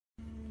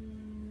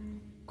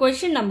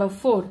Question number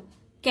 4.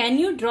 Can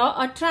you draw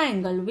a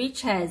triangle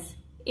which has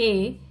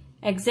A.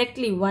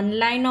 Exactly one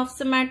line of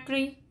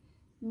symmetry,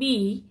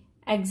 B.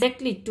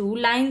 Exactly two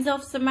lines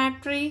of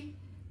symmetry,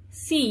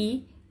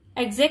 C.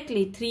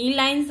 Exactly three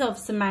lines of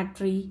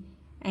symmetry,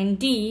 and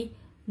D.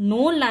 No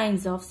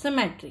lines of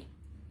symmetry?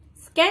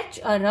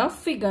 Sketch a rough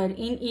figure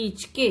in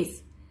each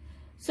case.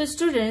 So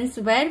students,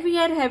 where we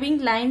are having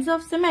lines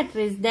of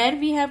symmetries, there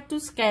we have to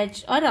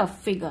sketch a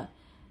rough figure.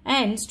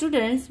 And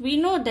students, we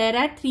know there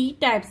are three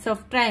types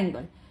of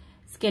triangle: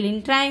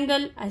 scalene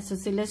triangle,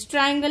 isosceles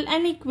triangle,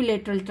 and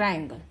equilateral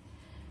triangle.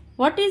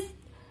 What is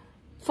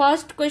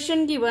first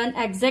question given?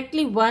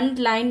 Exactly one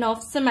line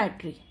of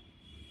symmetry.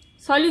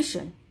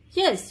 Solution: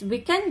 yes, we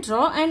can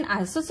draw an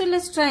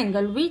isosceles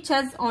triangle which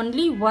has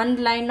only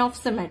one line of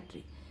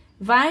symmetry.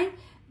 Why?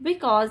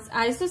 Because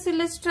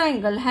isosceles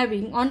triangle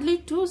having only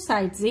two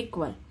sides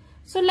equal.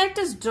 So let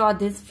us draw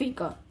this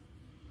figure.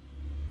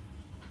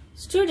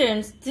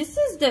 Students, this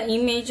is the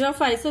image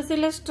of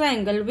isosceles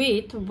triangle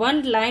with one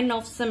line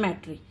of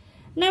symmetry.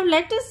 Now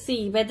let us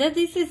see whether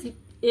this is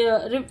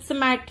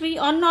symmetry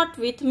or not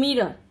with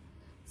mirror.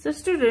 So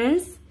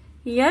students,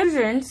 here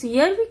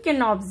we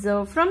can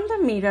observe from the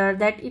mirror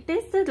that it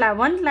is the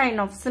one line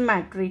of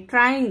symmetry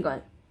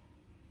triangle.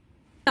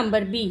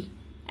 Number B.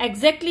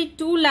 Exactly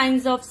two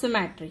lines of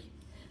symmetry.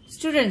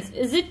 Students,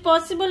 is it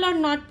possible or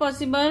not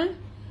possible?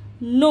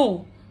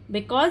 No,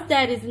 because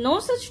there is no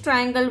such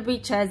triangle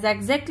which has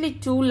exactly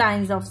two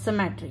lines of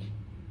symmetry.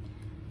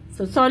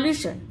 So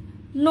solution: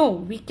 no,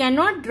 we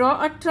cannot draw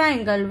a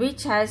triangle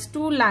which has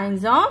two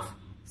lines of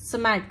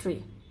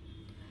symmetry.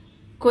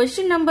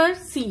 Question number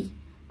C.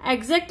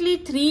 Exactly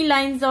three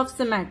lines of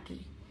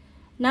symmetry.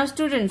 Now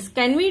students,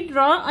 can we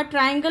draw a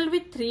triangle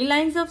with three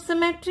lines of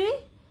symmetry?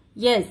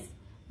 Yes.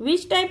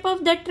 Which type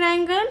of that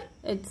triangle?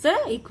 It's a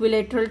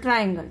equilateral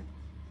triangle.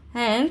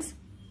 Hence,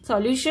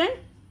 solution: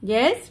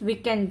 yes, we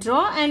can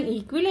draw an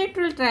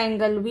equilateral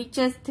triangle which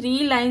has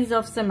three lines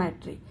of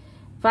symmetry.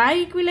 Why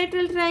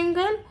equilateral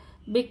triangle?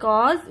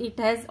 Because it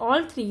has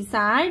all three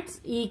sides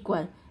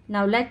equal.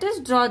 Now let us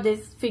draw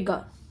this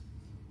figure.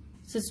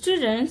 So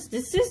students,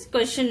 this is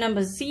question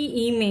number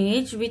C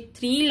image with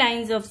three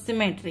lines of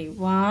symmetry.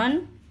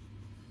 1,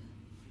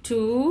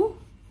 2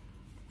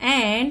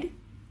 and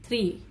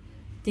 3.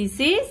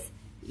 This is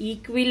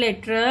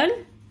equilateral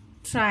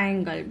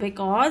triangle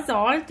because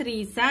all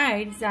three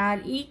sides are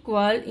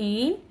equal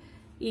in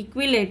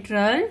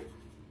equilateral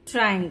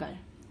triangle.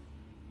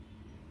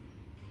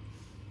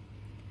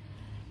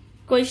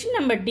 Question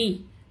number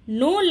D.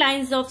 No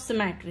lines of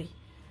symmetry.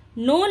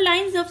 No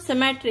lines of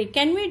symmetry.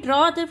 Can we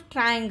draw the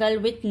triangle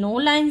with no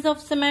lines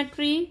of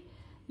symmetry?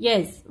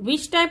 Yes.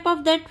 Which type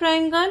of that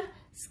triangle?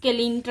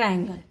 Scalene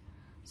triangle.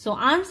 So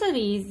answer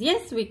is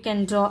yes, we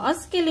can draw a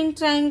scalene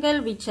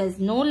triangle which has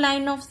no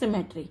line of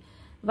symmetry.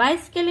 Why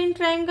scalene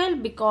triangle?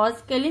 Because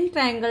scalene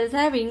triangle is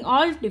having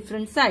all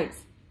different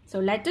sides. So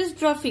let us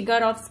draw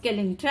figure of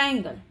scalene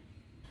triangle.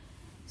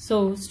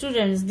 So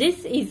students,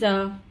 this is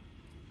a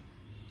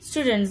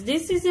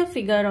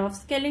figure of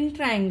scalene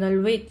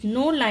triangle with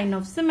no line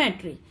of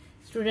symmetry.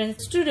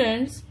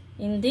 Students,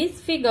 in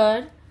this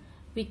figure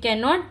we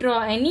cannot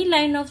draw any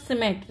line of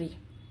symmetry.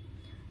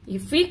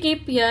 If we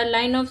keep here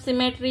line of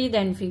symmetry,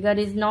 then figure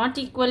is not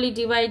equally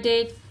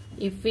divided.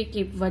 If we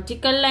keep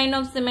vertical line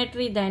of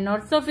symmetry, then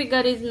also figure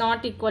is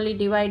not equally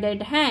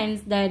divided.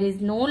 Hence, there is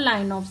no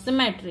line of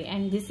symmetry.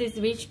 And this is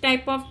which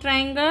type of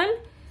triangle?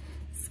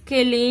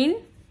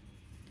 Scalene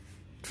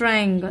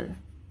triangle.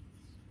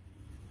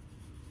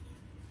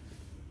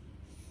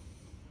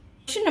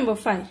 Question number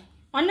 5.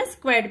 On a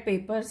squared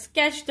paper,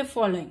 sketch the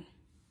following.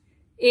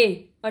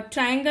 A. A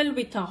triangle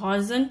with a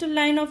horizontal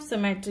line of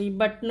symmetry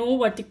but no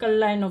vertical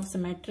line of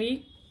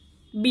symmetry.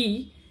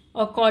 B.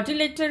 A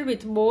quadrilateral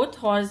with both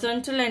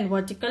horizontal and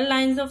vertical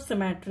lines of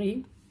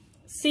symmetry.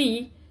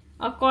 C.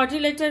 A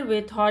quadrilateral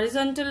with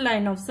horizontal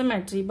line of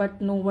symmetry but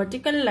no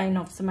vertical line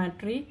of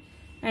symmetry.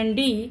 And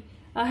D.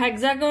 A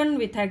hexagon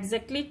with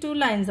exactly two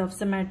lines of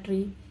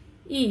symmetry.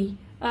 E.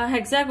 A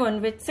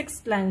hexagon with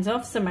 6 lines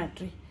of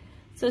symmetry.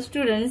 So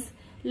students,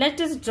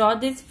 let us draw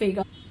this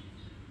figure.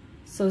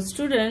 So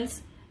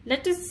students,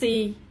 let us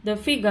see the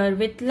figure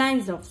with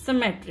lines of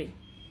symmetry.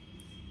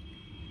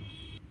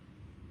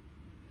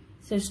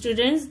 So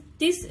students,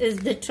 this is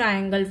the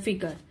triangle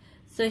figure.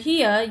 So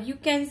here you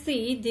can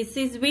see this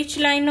is which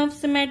line of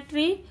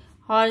symmetry?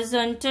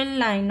 Horizontal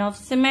line of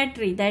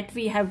symmetry that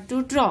we have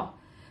to draw.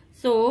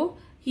 So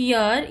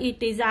here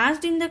it is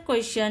asked in the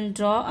question,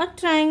 draw a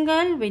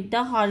triangle with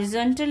the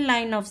horizontal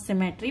line of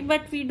symmetry,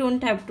 but we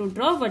don't have to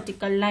draw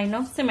vertical line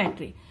of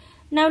symmetry.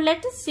 Now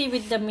let us see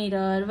with the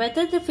mirror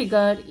whether the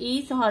figure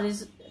is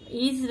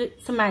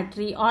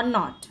symmetry or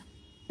not.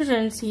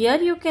 Students, here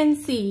you can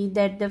see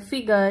that the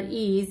figure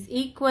is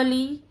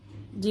equally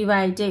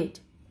divided.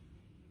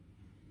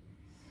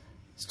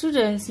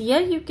 Students, here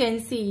you can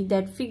see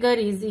that figure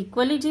is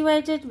equally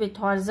divided with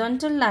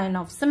horizontal line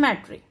of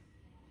symmetry.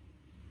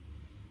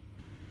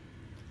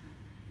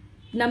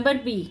 Number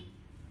B.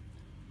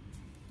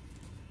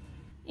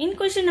 In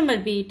question number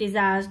B, it is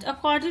asked a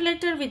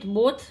quadrilateral with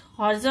both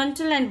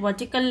horizontal and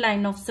vertical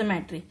line of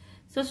symmetry.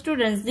 So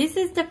students, this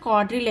is the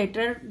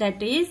quadrilateral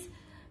that is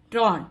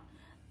drawn.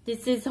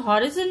 This is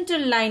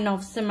horizontal line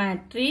of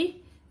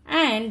symmetry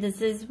and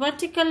this is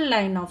vertical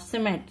line of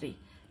symmetry.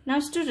 Now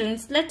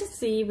students, let us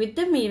see with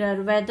the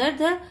mirror whether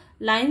the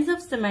lines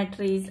of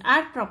symmetries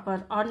are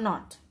proper or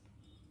not.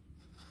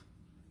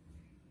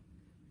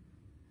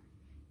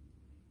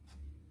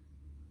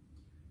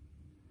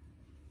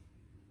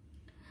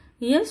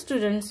 Here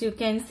students, you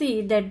can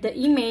see that the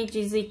image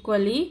is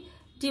equally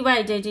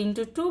divided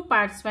into two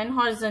parts when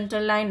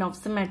horizontal line of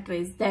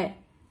symmetry is there.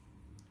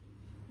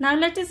 Now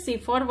let us see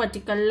for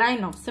vertical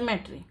line of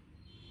symmetry.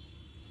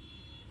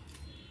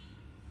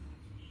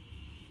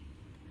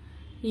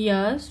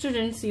 Here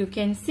students, you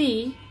can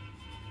see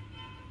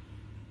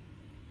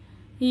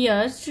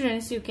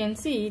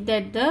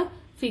that the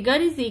figure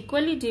is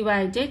equally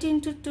divided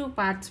into two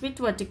parts with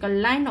vertical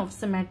line of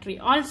symmetry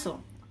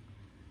also.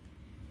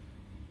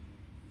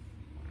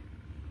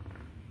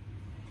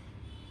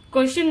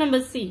 Question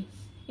number C.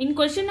 In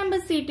question number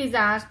C, it is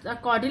asked a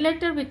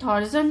quadrilateral with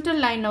horizontal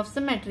line of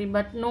symmetry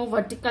but no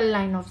vertical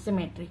line of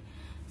symmetry.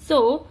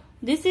 So,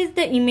 this is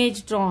the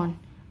image drawn.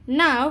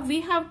 Now,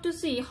 we have to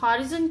see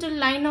horizontal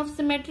line of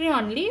symmetry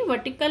only.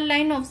 Vertical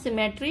line of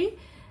symmetry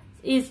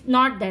is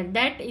not there.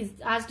 That is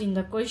asked in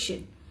the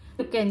question.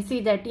 You can see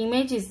that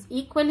image is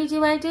equally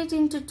divided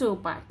into two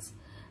parts.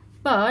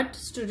 But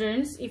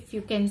students, if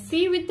you can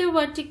see with the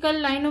vertical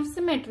line of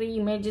symmetry,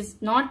 image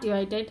is not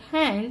divided.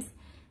 Hence,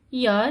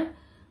 here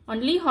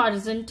only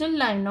horizontal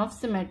line of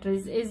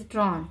symmetries is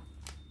drawn.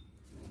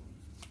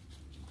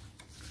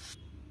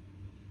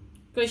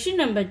 Question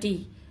number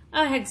D.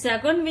 A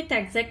hexagon with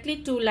exactly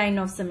two lines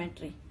of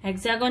symmetry.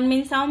 Hexagon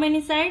means how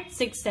many sides?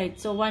 6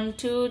 sides. So 1,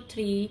 2,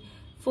 3,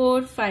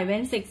 4, 5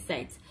 and 6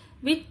 sides.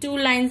 With two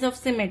lines of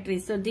symmetry.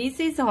 So this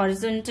is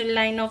horizontal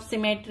line of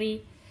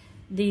symmetry.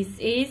 This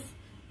is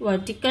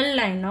vertical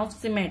line of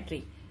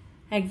symmetry.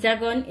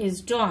 Hexagon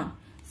is drawn.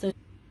 So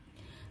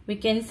we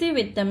can see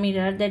with the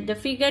mirror that the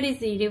figure is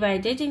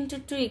divided into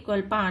two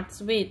equal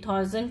parts with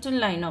horizontal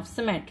line of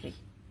symmetry.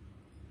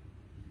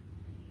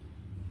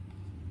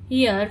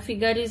 Here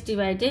figure is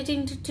divided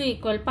into two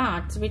equal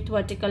parts with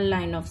vertical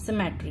line of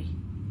symmetry.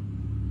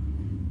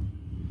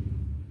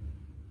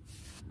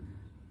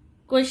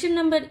 Question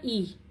number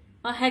E.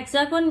 A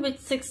hexagon with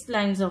 6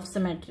 lines of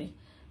symmetry.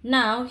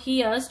 Now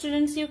here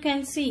students, you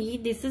can see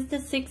this is the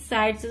 6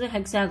 sides of the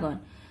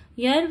hexagon.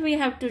 Here we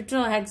have to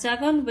draw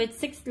hexagon with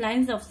 6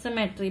 lines of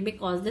symmetry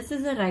because this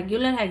is a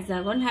regular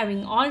hexagon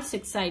having all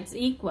 6 sides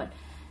equal.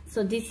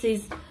 So this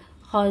is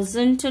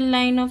horizontal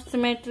line of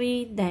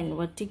symmetry, then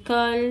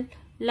vertical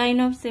line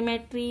of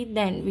symmetry,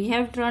 then we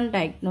have drawn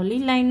diagonally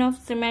line of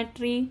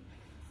symmetry.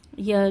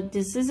 Here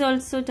this is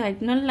also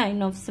diagonal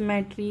line of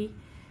symmetry.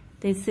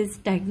 This is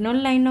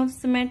diagonal line of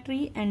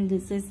symmetry and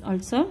this is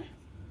also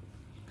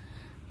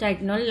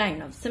diagonal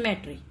line of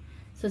symmetry.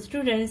 So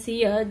students,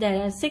 here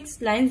there are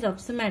 6 lines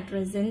of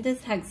symmetries in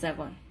this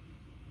hexagon.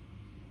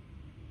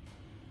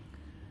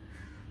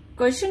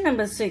 Question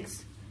number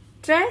 6.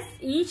 Trace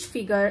each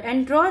figure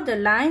and draw the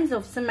lines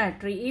of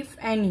symmetry if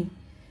any.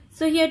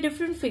 So here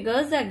different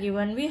figures are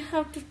given. We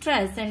have to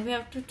trace and we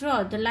have to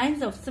draw the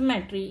lines of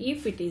symmetry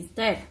if it is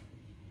there.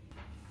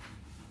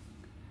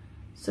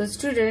 So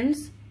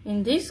students,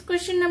 in this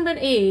question number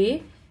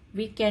A,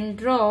 we can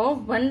draw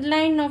one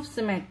line of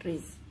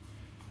symmetries.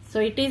 So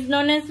it is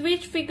known as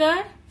which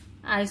figure?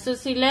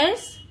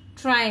 Isosceles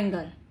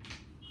triangle.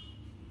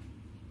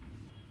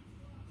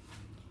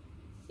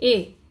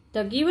 A.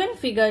 The given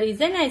figure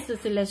is an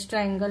isosceles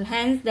triangle.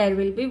 Hence there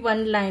will be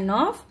one line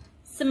of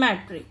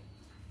symmetry.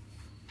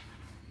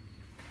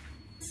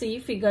 See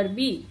figure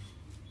B.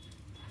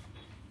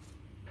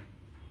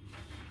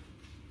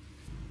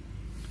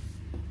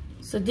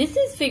 So this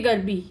is figure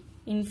B.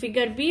 In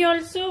figure B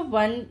also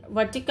one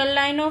vertical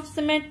line of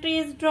symmetry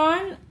is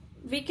drawn.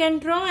 We can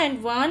draw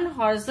and one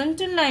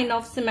horizontal line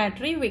of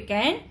symmetry we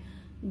can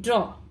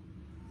draw.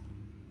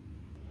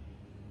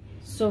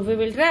 So we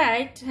will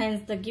write,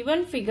 hence the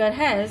given figure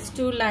has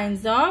 2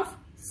 lines of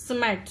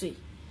symmetry.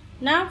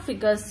 Now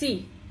figure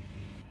C.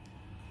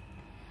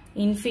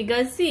 In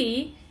figure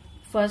C,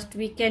 first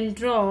we can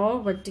draw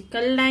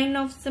vertical line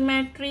of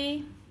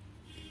symmetry,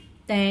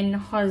 then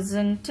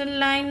horizontal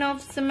line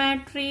of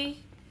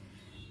symmetry,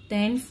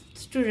 then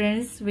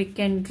students we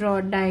can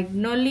draw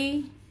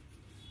diagonally,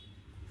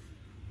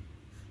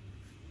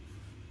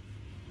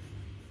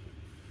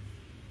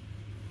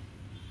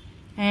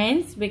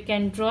 hence we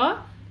can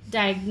draw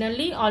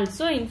diagonally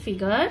also in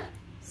figure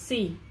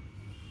C.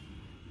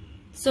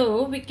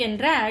 So we can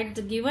write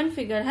the given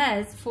figure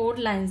has 4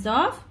 lines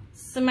of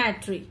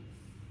symmetry.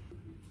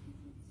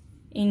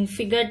 In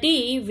figure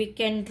D, we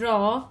can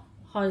draw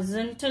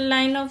horizontal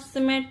line of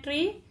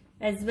symmetry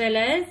as well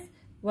as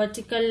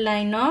vertical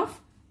line of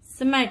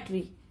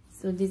symmetry.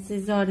 So this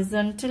is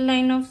horizontal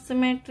line of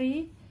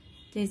symmetry.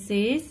 This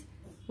is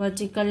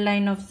vertical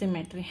line of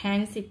symmetry.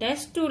 Hence it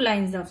has 2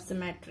 lines of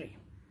symmetry.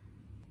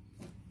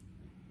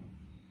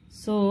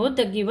 So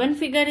the given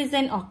figure is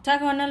an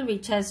octagonal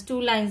which has 2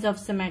 lines of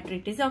symmetry.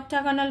 It is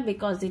octagonal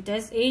because it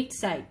has 8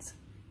 sides.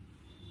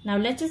 Now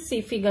let us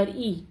see figure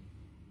E.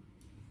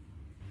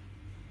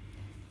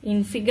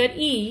 In figure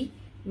E,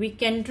 we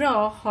can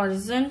draw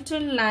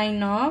horizontal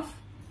line of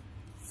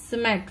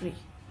symmetry.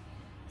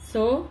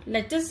 So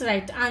let us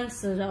write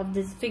answer of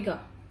this figure.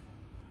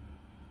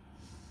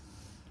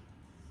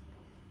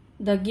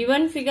 The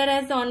given figure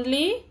has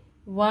only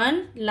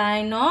one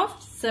line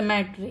of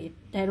symmetry.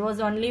 There was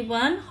only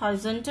one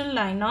horizontal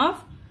line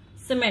of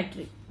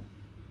symmetry.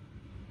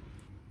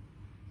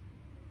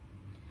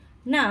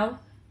 Now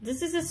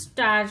this is a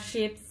star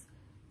shape.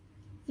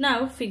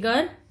 Now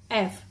figure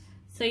F.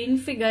 So in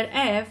figure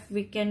F,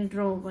 we can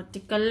draw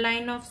vertical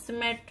line of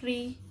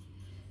symmetry,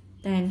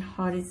 then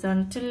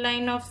horizontal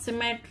line of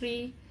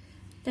symmetry,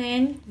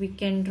 then we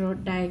can draw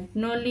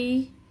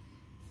diagonally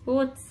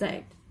both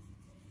sides.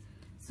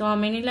 So how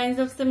many lines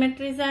of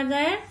symmetries are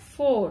there?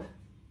 4.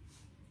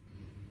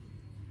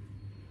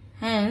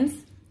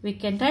 Hence, we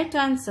can write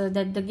answer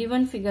that the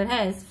given figure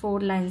has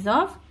 4 lines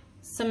of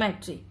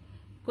symmetry.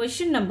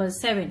 Question number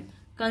 7.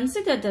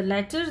 Consider the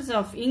letters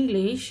of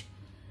English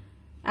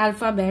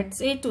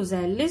alphabets A to Z.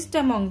 List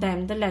among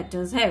them the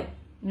letters have.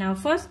 Now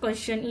first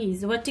question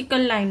is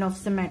vertical line of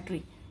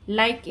symmetry.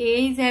 Like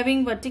A is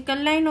having vertical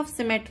line of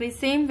symmetry,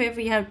 same way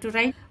we have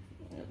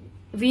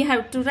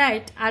to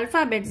write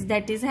alphabets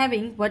that is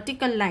having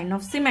vertical line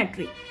of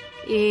symmetry.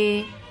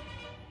 A,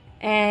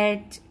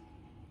 H,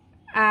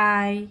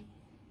 I,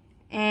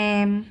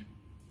 M,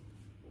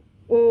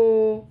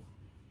 O,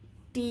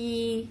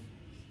 T,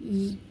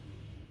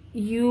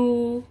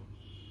 U,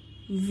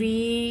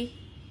 V,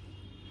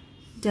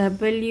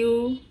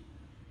 W,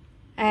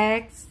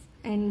 X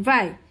and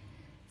Y.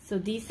 So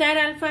these are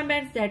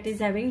alphabets that is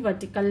having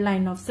vertical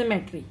line of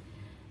symmetry.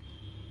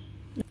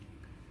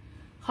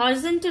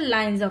 Horizontal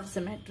lines of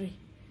symmetry.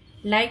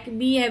 Like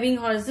B having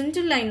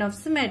horizontal line of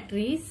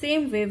symmetry,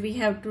 same way we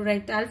have to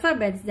write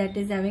alphabets that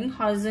is having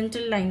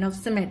horizontal line of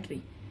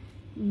symmetry.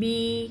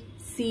 B,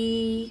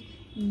 C,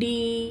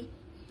 D,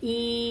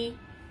 E,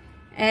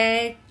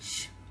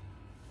 H,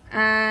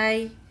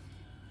 I,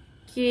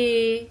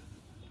 K,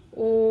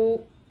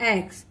 O,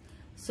 X.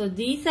 So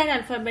these are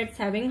alphabets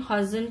having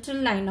horizontal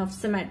line of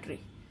symmetry.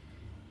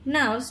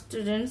 Now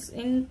students,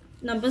 in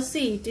number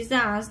C it is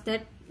asked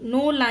that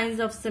no lines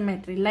of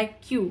symmetry,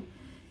 like Q.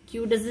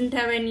 Q doesn't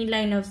have any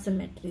line of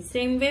symmetry.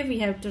 Same way we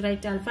have to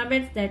write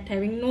alphabets that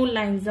having no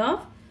lines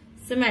of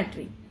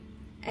symmetry.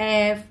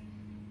 F,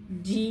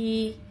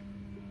 G,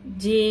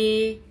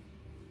 J,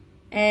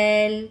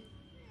 L,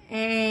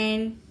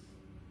 N,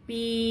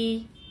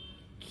 P,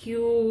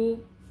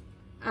 Q,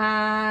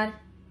 R,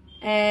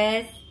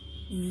 S,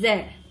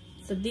 Z.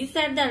 So these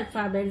are the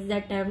alphabets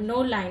that have no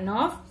line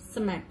of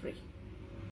symmetry.